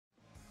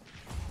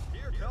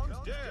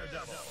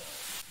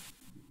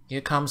Here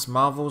comes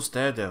Marvel's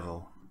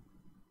Daredevil.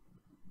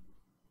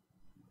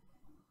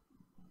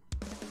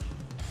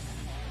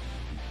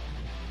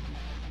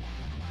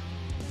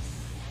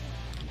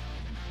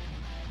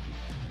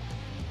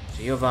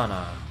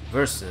 Giovanna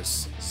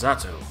versus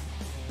Zato.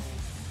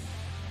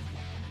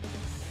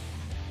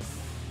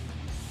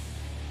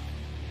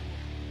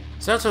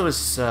 Zato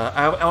is,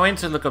 I went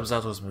to look up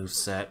Zato's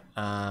moveset.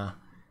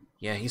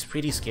 Yeah, he's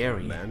pretty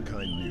scary.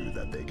 Mankind knew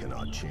that they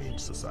cannot change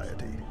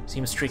society.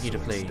 Seems tricky to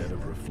play. Instead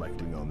of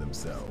reflecting on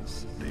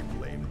themselves, they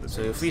blamed the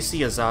So if we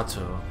see a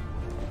Zato,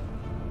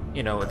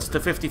 you know, it's the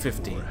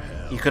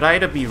 50-50. He could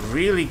either be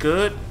really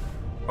good,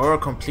 or a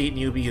complete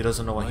newbie who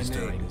doesn't know what he's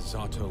doing. It's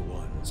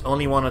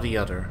only one or the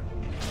other.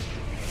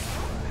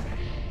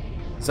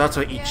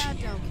 Zato Ichi.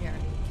 Yeah, don't care.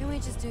 Can we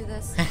just do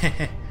this?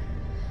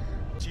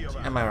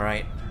 Am I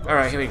right?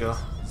 Alright, here we go.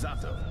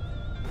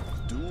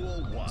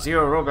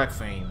 Zero rollback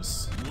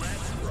frames.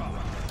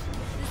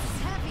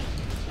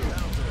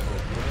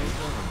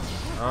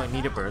 Oh, I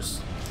need a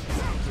burst.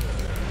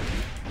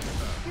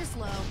 You're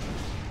slow.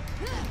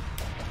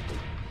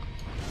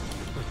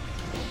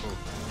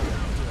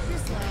 You're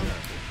slow.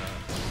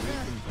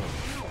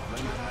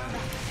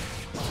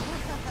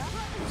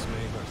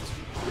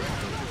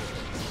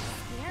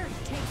 Scared,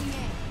 taking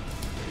aim.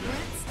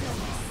 Grant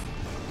stillness.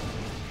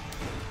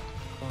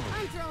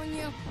 I'm throwing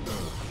you.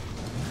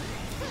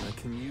 I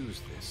can use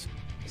this.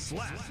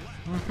 Slap.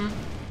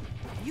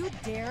 You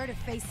dare to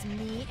face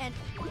me and...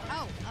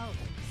 Oh,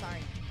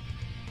 sorry.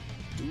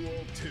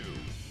 Duel 2.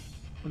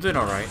 I'm doing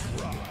alright.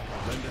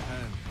 Lend a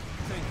hand.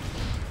 Thank you.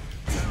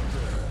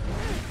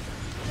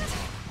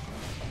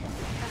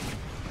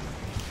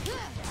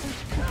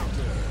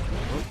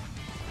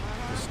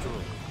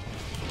 Destroy.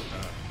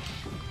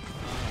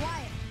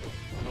 Quiet.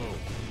 Oh.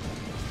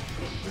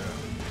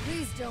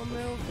 Please don't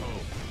move.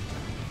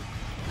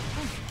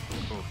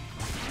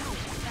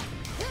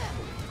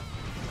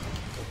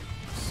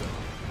 So.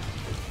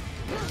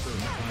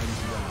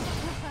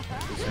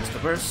 There's the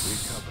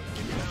burst.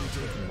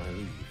 Taking my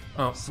leave.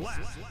 Oh.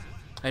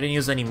 I didn't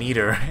use any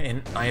meter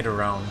in either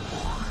round.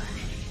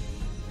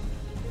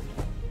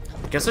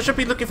 Guess I should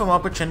be looking for more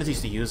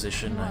opportunities to use it,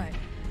 shouldn't I? What?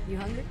 You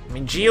hungry? I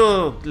mean,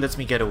 Geo lets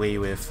me get away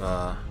with,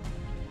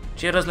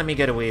 Geo does let me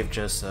get away with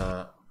just,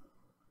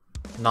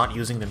 not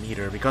using the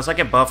meter, because I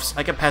get buffs,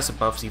 I get passive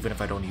buffs even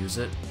if I don't use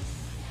it.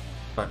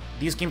 But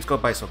these games go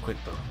by so quick,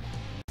 though.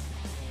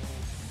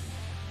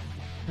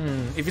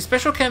 If you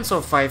special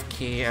cancel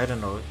 5k, I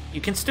don't know,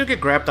 you can still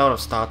get grabbed out of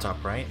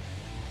startup, right?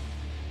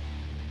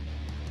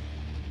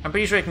 I'm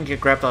pretty sure you can get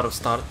grabbed out of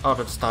startup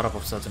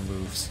of certain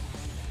moves.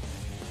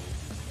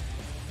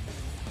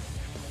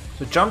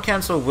 So jump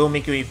cancel will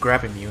make you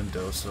grab immune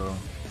though, so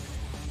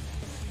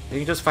you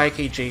can just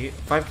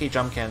 5k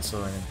jump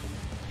cancel and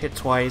hit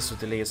twice to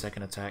delay a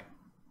second attack.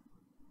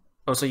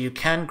 Oh, so you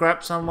can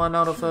grab someone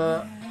out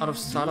of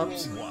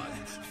startups?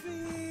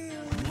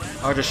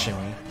 Or just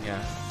shimmy,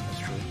 yeah, that's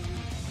true.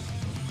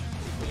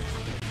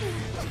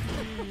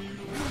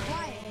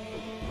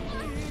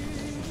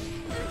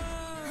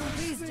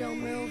 Please don't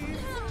move.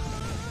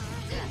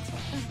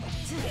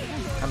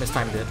 I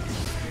mistimed it.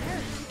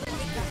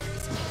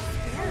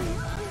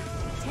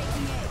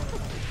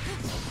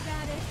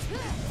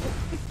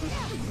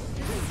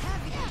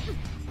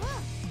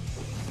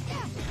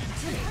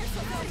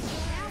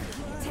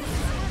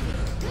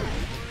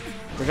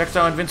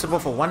 Projectile invincible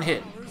for one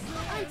hit.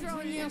 I'm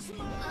throwing you. I've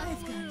got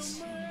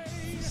you.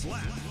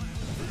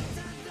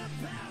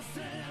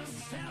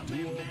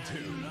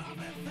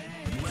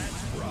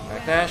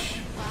 Backdash.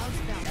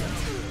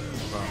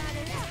 Wow.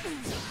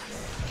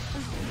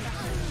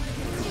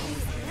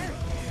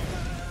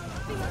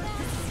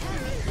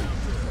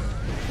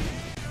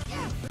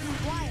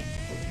 Quiet.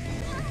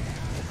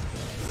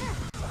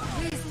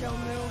 Please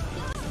don't move.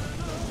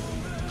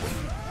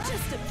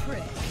 Just a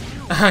prick.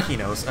 He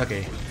knows,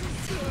 okay.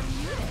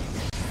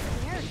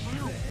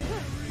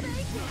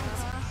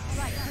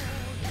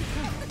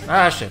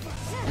 Ah shit.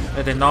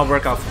 That did not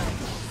work out for me.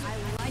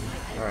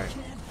 Alright.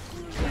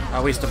 I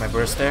wasted my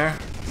burst there.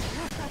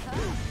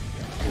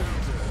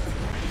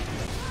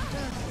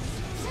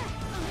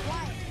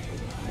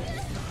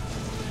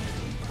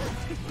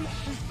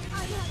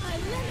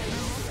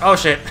 Oh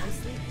shit.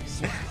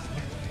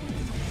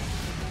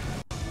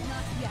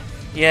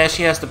 Yeah,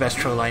 she has the best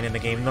troll line in the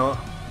game, no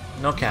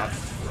cap.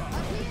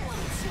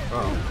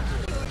 Oh.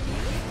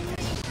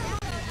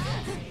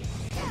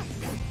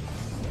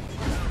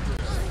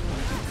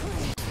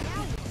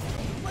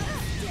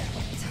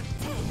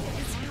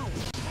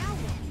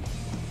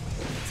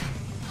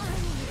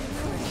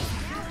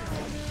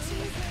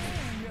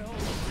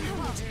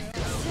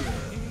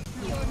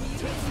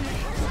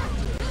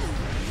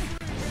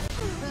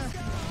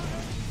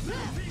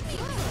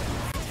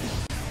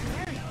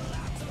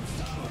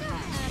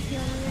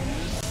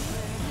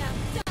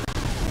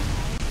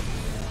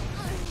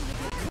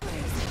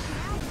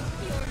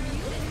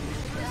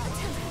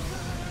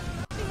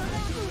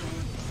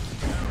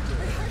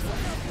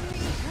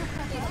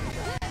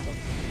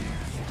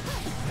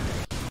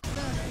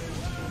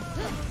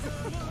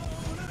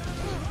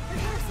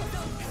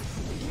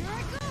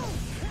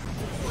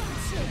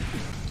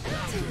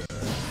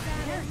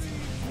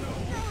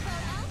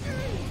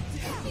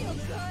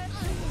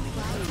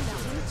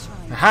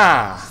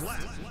 Ha!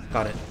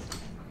 Got it.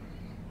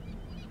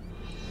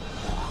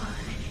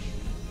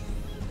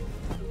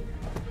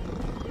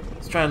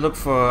 Let's try and look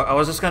for. I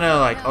was just gonna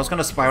I was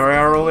gonna spiral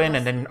arrow in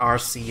and then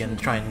RC and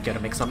try and get a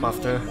mix up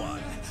after.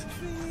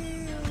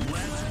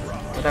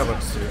 But that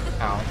works too.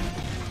 Ow.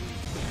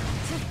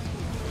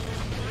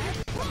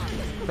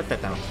 Put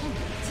that down.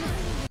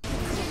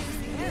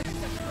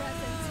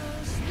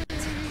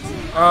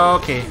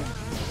 Okay.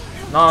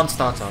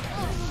 Non-startup.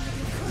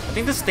 I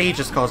think the stage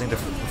is causing the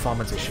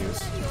performance issues.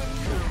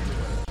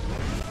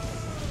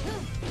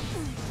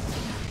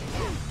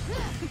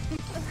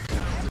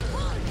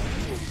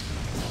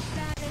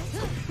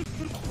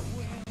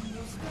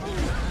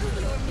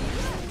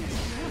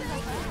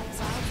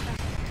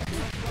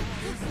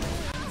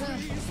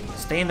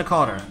 Stay in the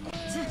corner.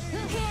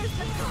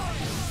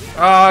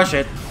 Oh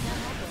shit.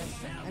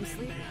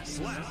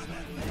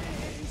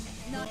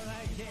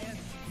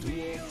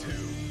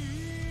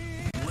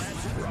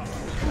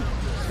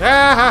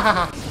 Ah, ha, ha,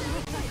 ha.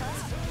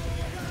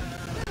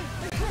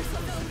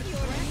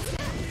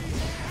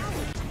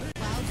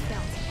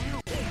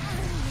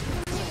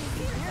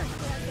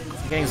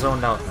 I'm getting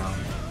zoned out now.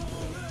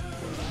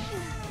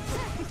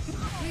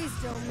 Please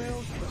don't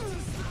move.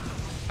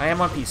 I am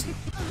on PC.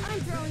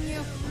 I'm throwing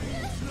you.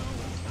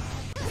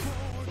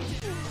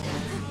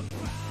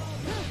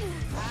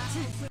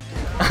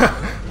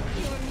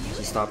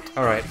 She stopped.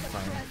 Alright,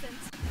 fine.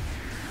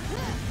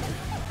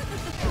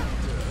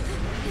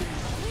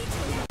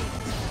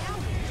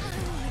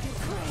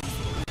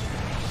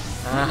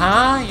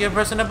 You're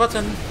pressing a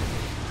button.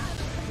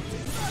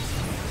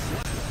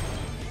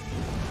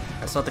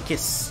 I saw the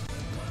kiss.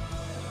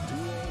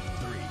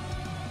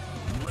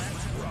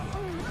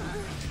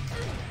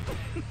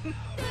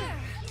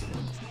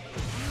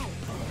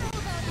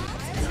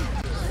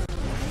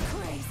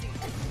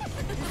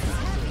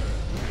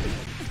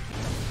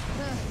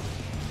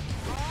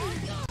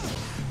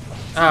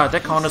 Ah,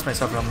 that counters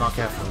myself if I'm not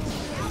careful.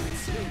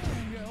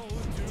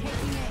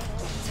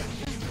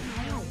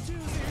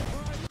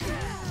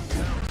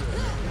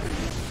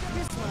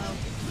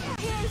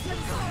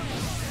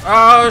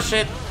 Oh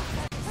shit!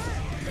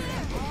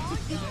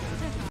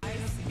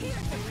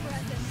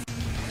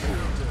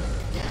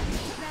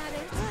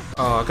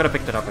 Oh, I could have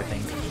picked it up, I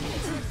think.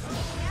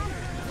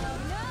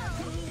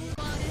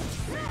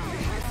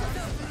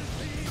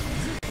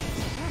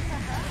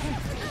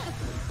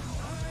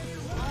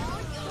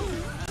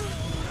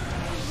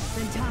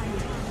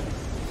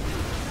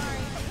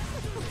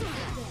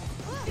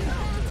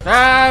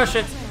 Oh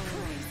shit!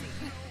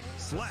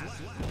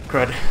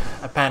 Crud.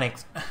 I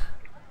panicked.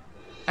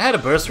 I had a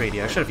burst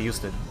radio, I should have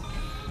used it.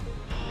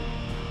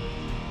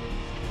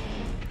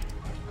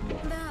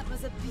 That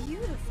was a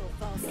beautiful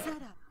fall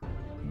setup.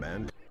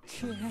 Man.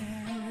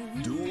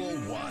 Duel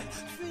 1.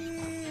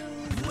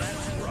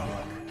 Let's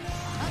rock.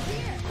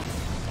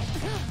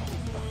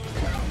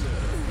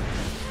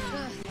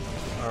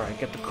 Alright,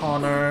 get the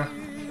corner.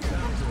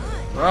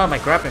 Oh, my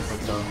grappling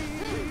hook though.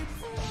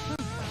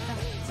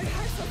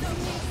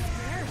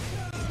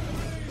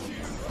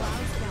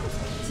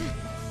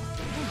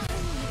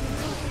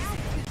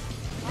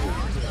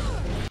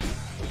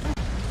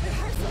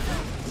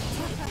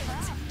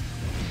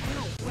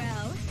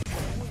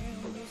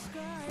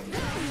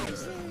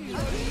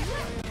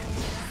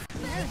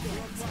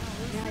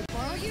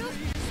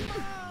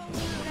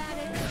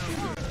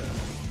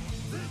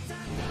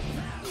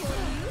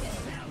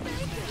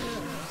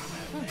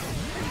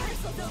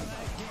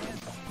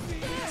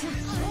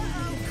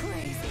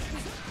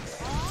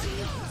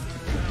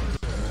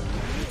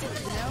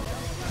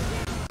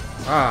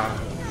 Ah.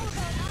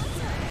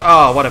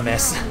 Oh, what a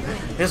mess.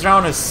 This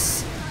round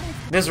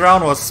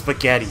was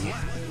spaghetti.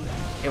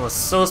 It was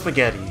so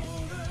spaghetti.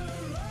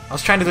 I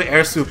was trying to do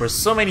air super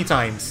so many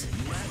times.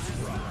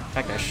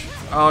 Backdash.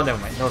 Oh, never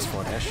mind. That was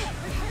forward dash.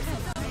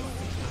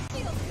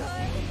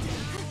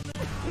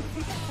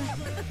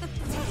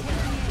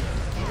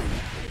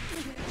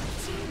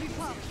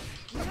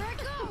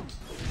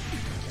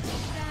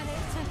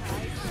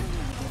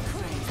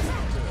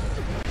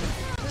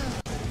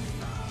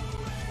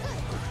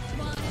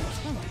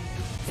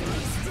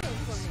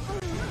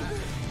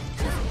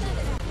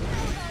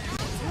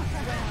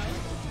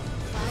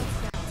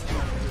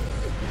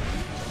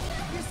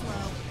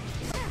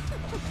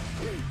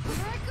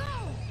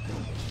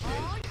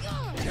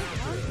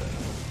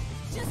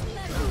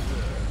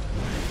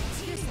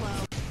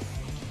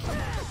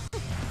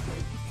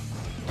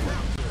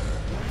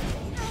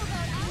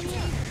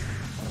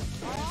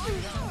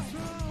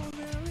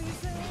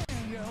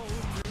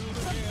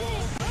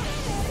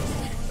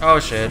 Oh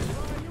shit.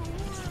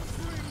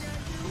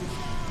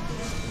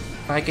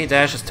 5k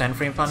dash is 10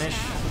 frame punish.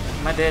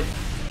 Am I dead?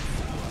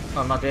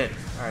 Oh, I'm not dead.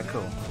 Alright,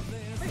 cool.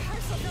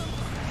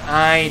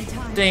 I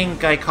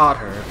think I caught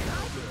her.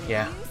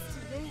 Yeah.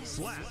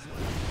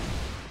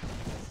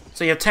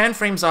 So you have 10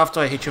 frames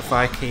after I hit your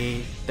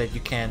 5k that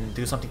you can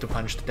do something to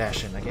punch the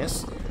dash in, I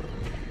guess.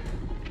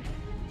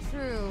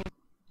 True.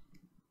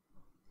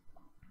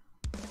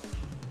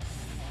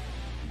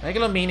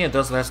 Megalomania'd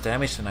does less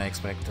damage than I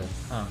expected.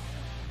 Huh.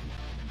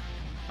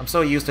 I'm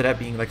so used to that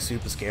being like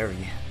super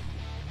scary.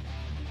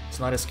 It's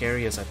not as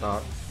scary as I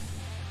thought.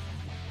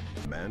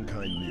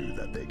 Mankind knew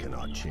that they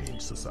cannot change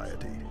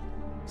society.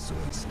 So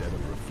instead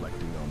of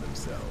reflecting on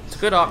themselves, It's a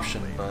good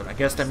option, but I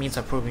guess that means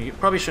I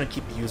probably shouldn't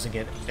keep using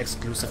it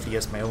exclusively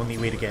as my only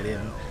way to get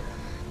in.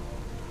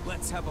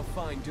 Let's have a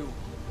fine duel.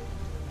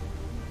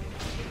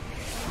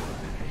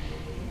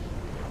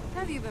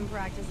 Have you been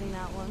practicing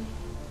that one?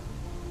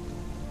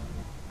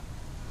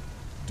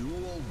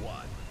 Duel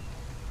 1.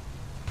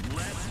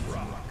 Let's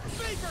rock.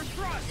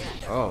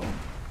 Oh,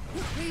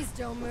 Please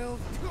don't move.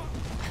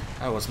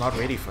 I was not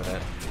ready for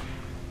that.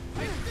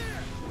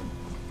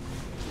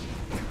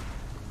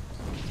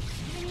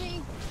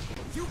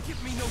 You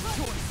give me no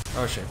choice.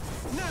 Oh shit.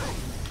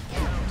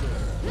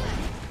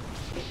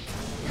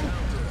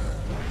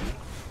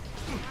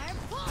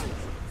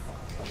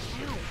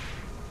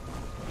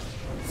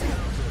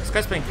 This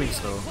guy's playing pretty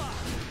slow.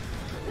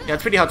 Yeah,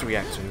 it's pretty hard to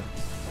react to.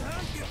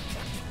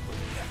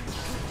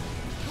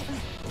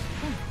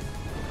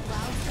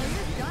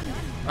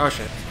 Oh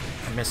shit,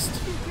 I missed.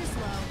 You're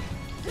slow.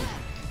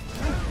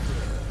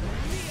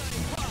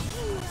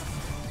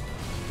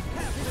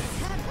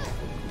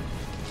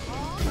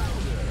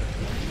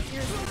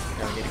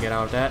 Gotta need to get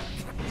out of that.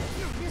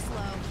 You're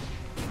slow.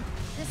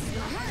 This is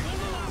not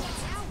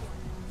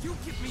hurt. You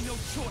give me no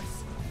choice.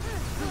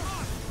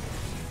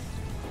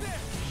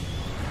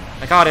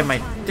 I got him, I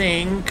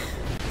think.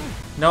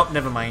 Nope,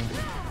 never mind.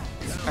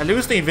 I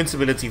lose the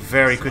invincibility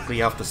very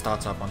quickly after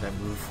starts up on that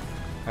move.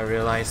 I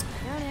realized.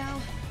 Now.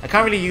 I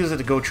can't really use it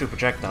to go through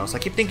projectiles. I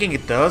keep thinking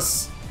it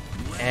does,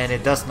 and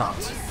it does not.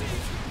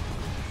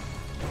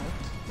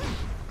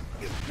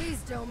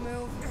 Please don't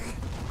move.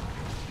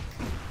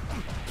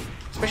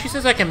 Especially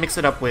since I can mix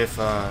it up with,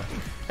 I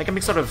can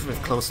mix it up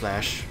with Close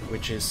Slash,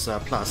 which is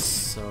plus,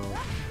 so...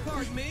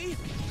 Pardon me.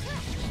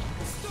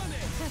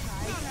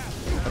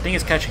 I think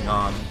it's catching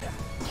on.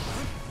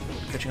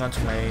 Catching on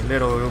to my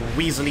little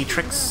Weasley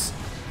tricks.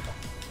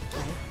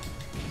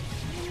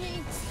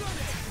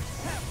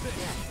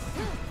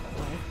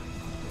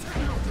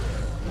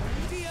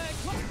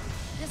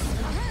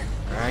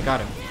 Alright, I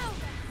got him.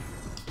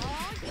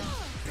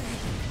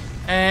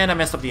 And I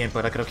messed up the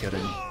input, I could have killed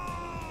him.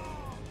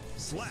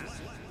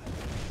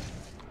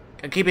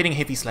 I keep hitting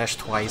heavy slash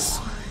twice.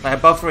 I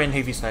buffer in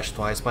heavy slash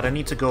twice, but I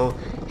need to go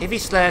heavy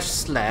slash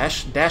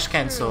slash dash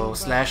cancel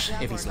slash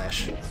heavy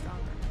slash.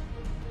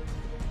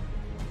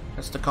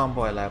 That's the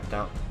combo I lapped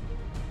out.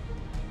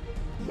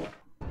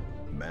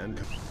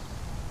 Mankind.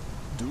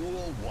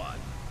 Duel 1.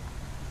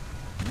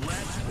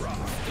 Let's rock.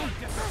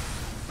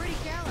 Pretty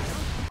shallow.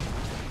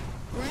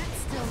 Grant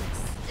stillness.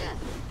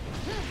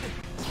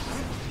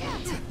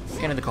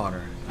 Get in the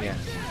corner. Yeah.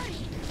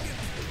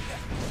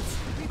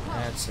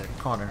 That's it.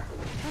 Corner.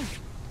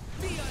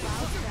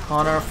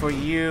 Corner for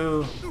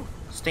you.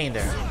 Stay in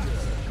there.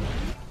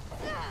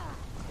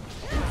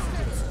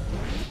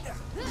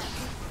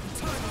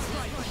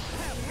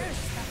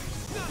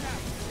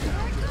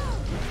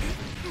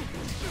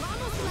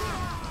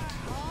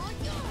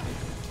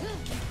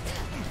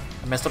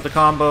 I messed up the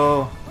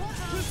combo.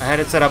 I had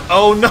it set up.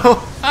 Oh no!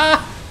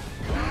 Ah!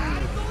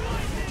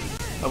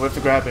 Oh, we have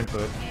to grab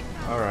input.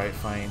 Alright,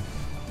 fine.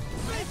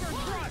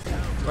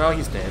 Well,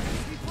 he's dead.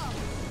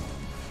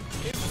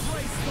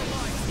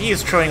 He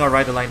is throwing our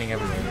Ride the Lightning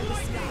everywhere.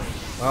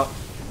 Well.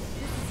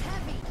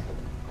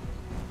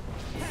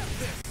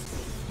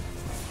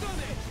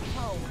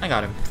 I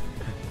got him.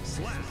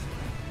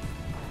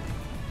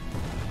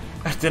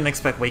 I didn't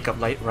expect Wake Up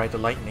Light Ride the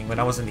Lightning when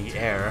I was in the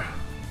air.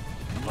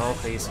 Of all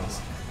places.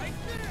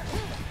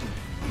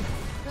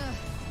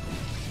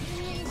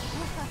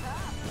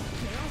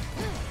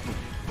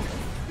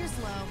 You're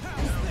slow.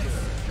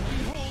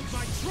 Behold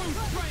my true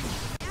strength.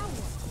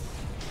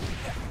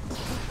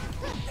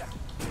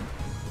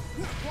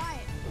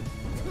 Quiet.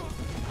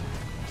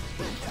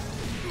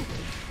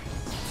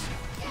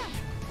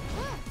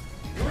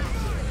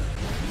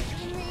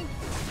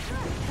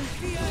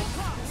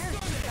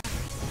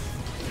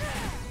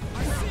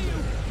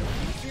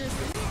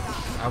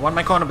 I want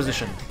my corner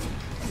position.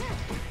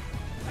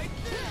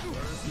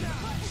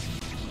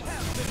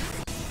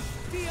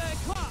 Here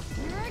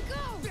I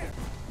go.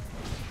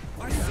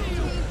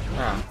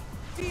 Ah.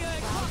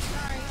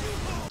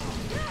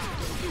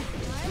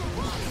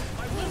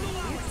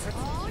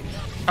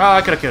 Oh,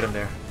 I could have killed him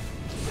there.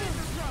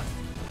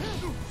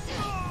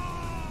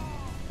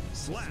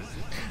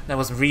 That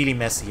was really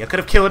messy. I could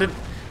have killed him.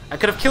 I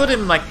could have killed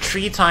him like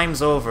 3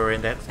 times over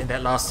in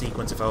that last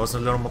sequence if I was a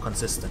little more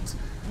consistent.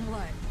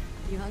 What?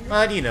 You hungry?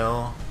 But you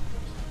know,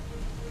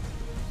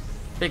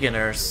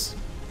 beginners,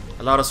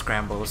 a lot of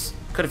scrambles.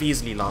 Could have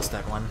easily lost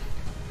that one.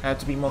 I had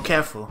to be more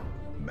careful.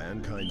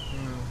 Mankind.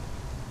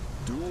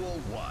 Duel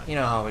 1. You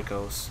know how it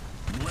goes.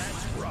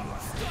 Let's rock.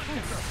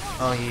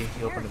 Oh, he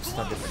opened up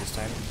stun different this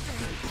time.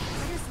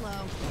 You're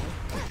slow.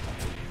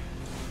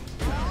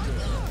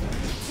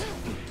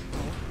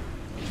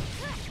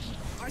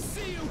 I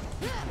see you.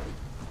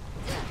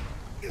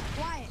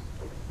 Quiet.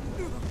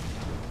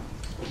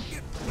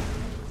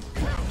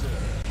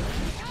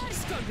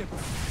 Stunned him.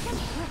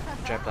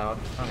 Jabbed out.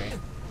 Okay.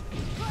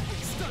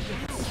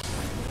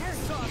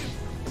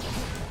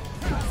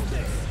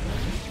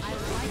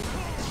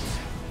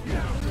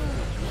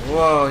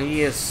 Whoa,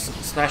 he is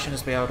slashing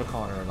his way out of the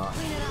corner a lot.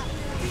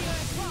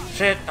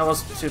 Shit, I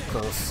was too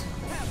close.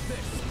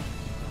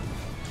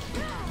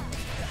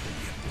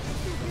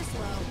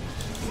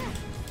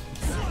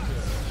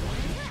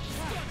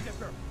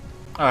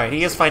 Alright,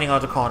 he is fighting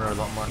out the corner a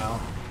lot more now.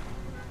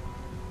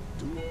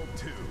 Duel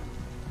 2.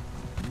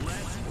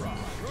 Let's rock.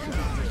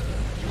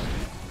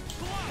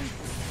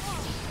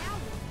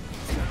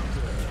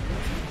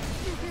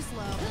 Super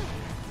slow.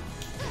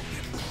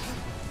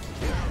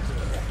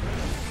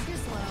 Too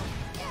slow.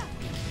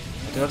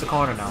 They're at the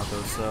corner now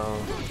though, so...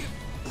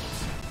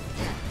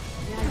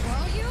 Did I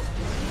roll you?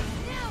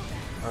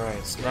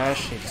 Alright,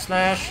 slash, hit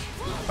slash.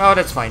 Oh,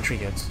 that's fine, 3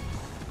 hits.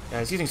 Yeah,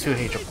 he's using 2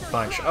 H a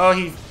bunch. Oh,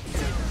 he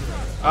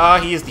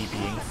is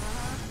DPing.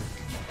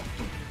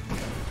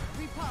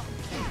 Repulse.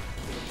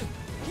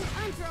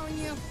 I'm throwing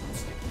you.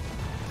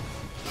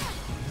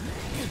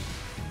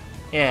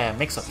 Yeah,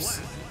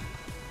 mix-ups.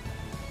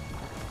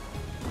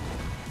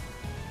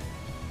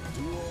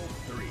 Duel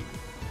 3.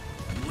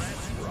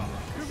 Let's rock.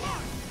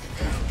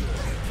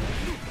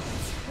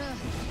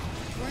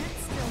 Grant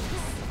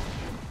stillness.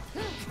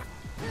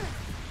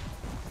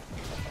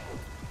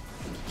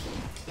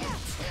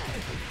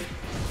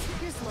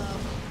 You're slow.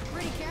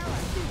 Pretty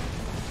careless.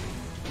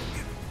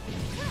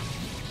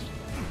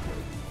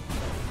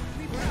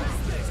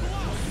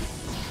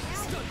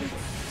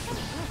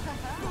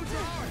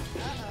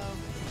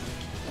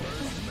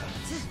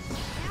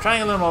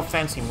 Trying a little more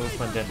fancy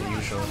movement than the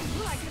usual.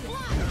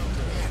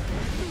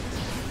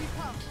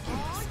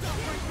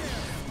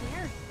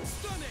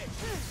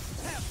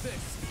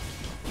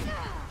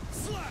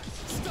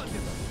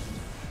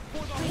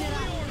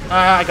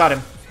 I got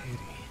him.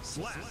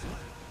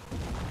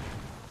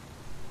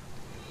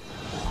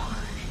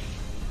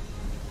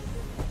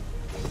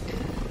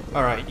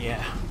 Alright,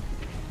 yeah.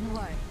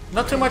 What?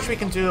 Not too much we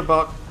can do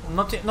about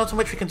not too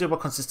much we can do about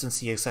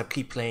consistency except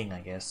keep playing, I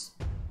guess.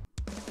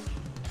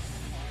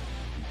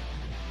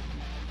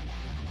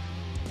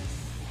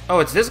 Oh,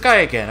 it's this guy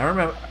again. I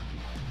remember.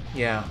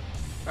 Yeah.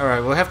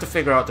 Alright, we'll have to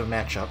figure out the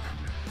matchup.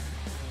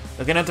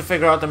 We're gonna have to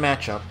figure out the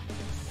matchup.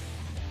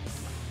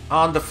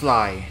 On the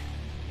fly.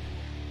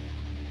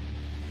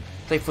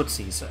 Play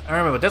footsies. I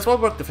remember, that's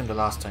what worked with him the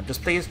last time.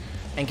 Just play,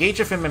 engage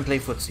with him and play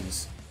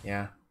footsies.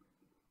 Yeah.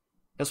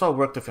 That's what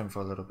worked with him for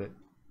a little bit.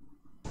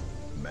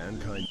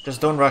 Mankind.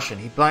 Just don't rush him.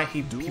 He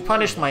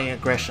punished my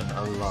aggression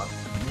a lot.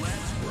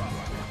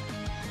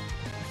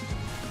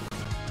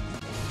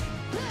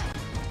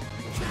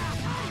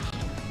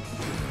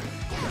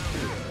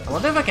 I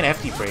wonder if I can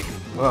FD break.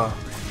 Well,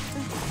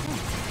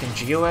 can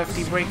Geo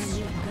FD break?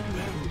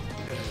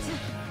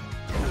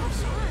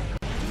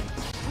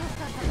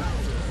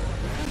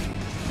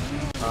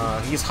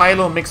 He's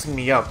high-low mixing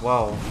me up.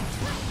 Wow.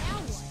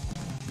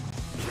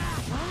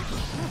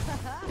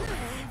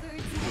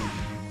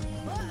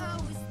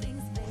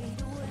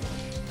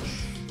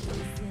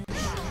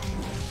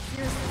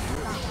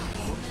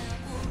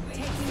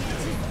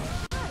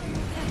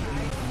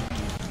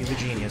 He's a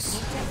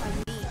genius.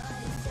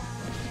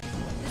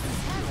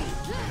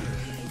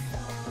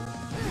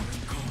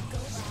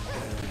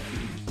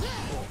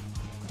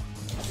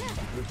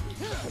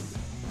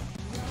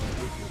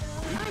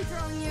 I'm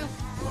throwing you.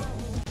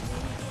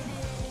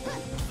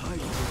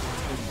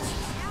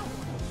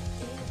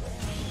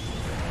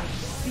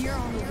 You're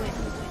on the win.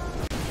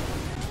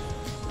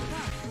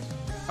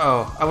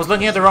 Oh, I was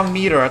looking at the wrong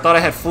meter. I thought I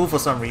had full for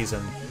some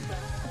reason.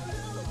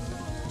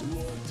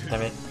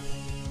 Damn it.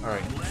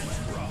 Alright.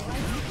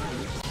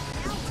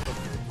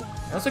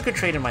 That's a good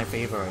trade in my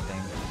favor, I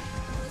think.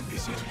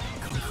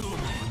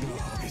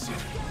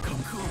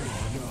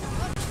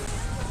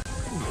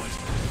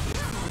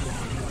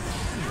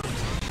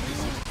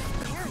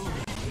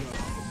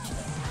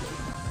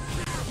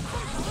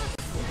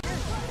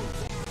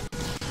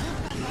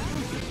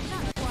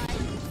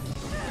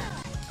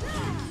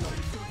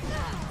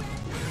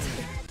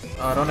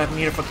 Oh, I don't have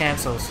meter for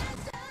cancels.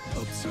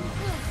 I'm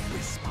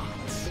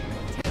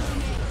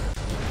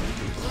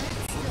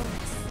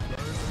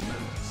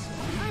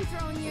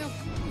throwing you.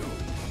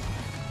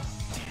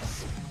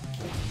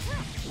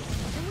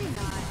 Can we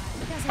not?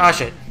 Ah,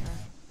 shit.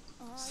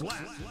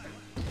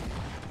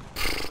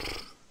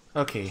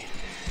 Okay.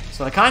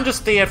 So I can't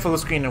just stay at full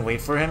screen and wait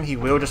for him. He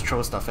will just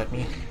throw stuff at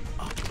me.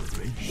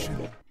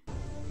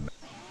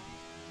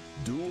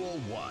 Duel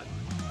 1.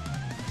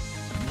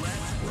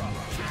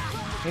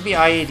 Maybe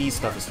IAD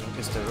stuff is the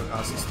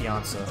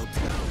answer. I'm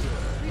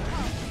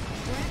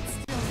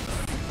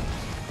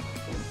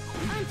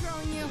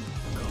throwing you.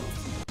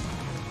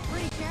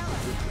 Pretty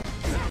careless.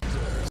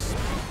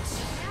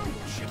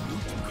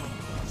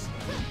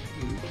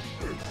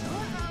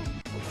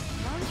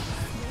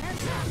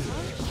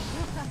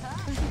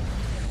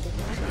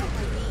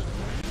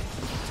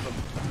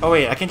 Oh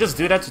wait, I can just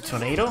do that to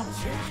Tornado?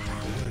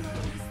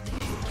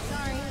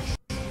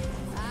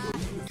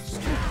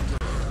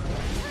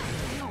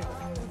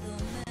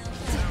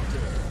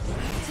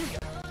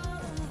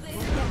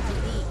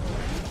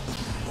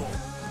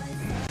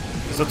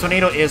 so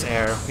tornado is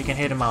air. We can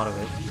hit him out of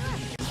it.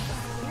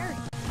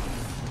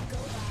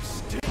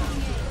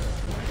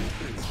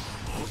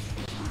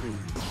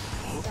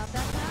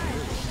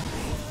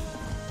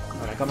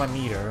 Alright, I got my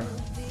meter.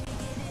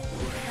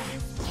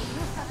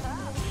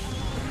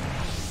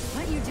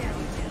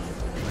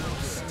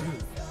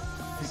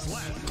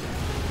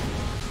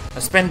 I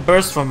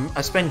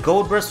spent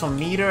gold burst from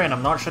meter, and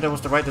I'm not sure that was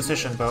the right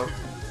decision, but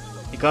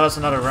it got us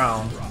another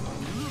round.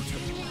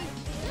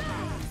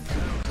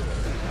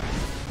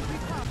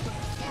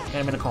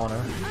 Get him in the corner.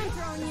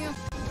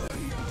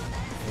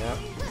 Yep.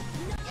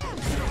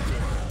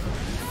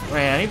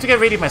 Wait, I need to get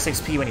ready with my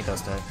 6p when he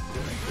does that.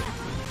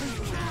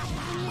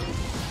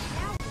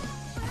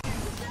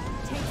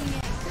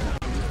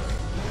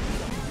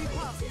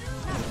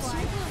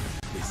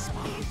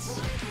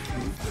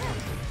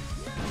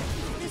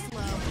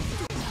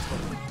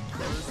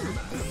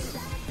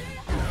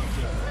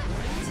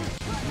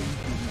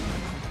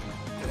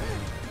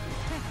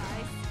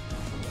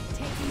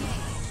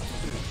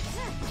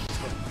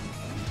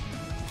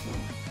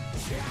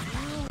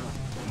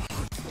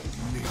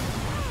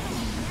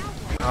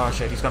 Oh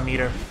shit, he's got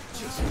meter.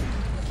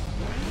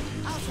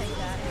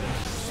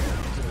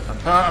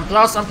 I'm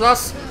plus, I'm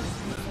plus.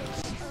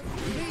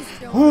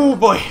 Ooh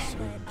boy!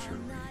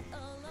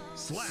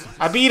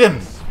 I beat him!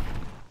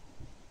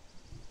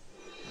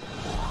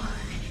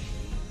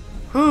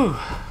 Whew!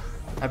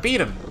 I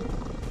beat him!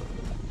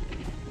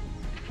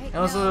 That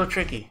was a little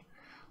tricky.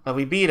 But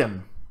we beat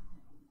him.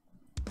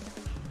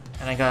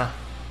 And I got...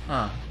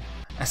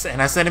 I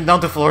sent him down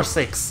to floor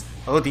 6.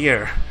 Oh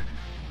dear.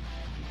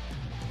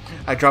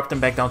 I dropped him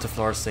back down to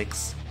floor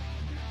 6.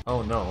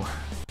 Oh no.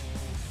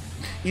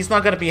 He's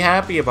not gonna be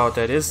happy about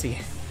that, is he?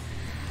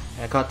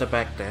 I got the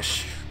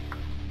backdash.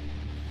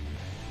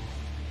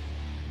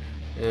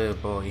 Oh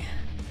boy.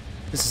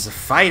 This is a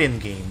fighting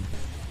game.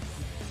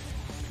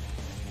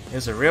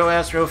 It's a real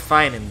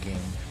fighting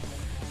game.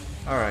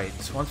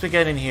 Alright, once we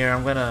get in here,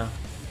 I'm gonna...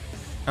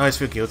 I always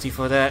feel guilty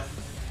for that.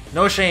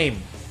 No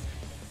shame!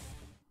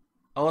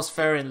 All's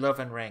fair in love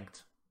and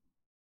ranked.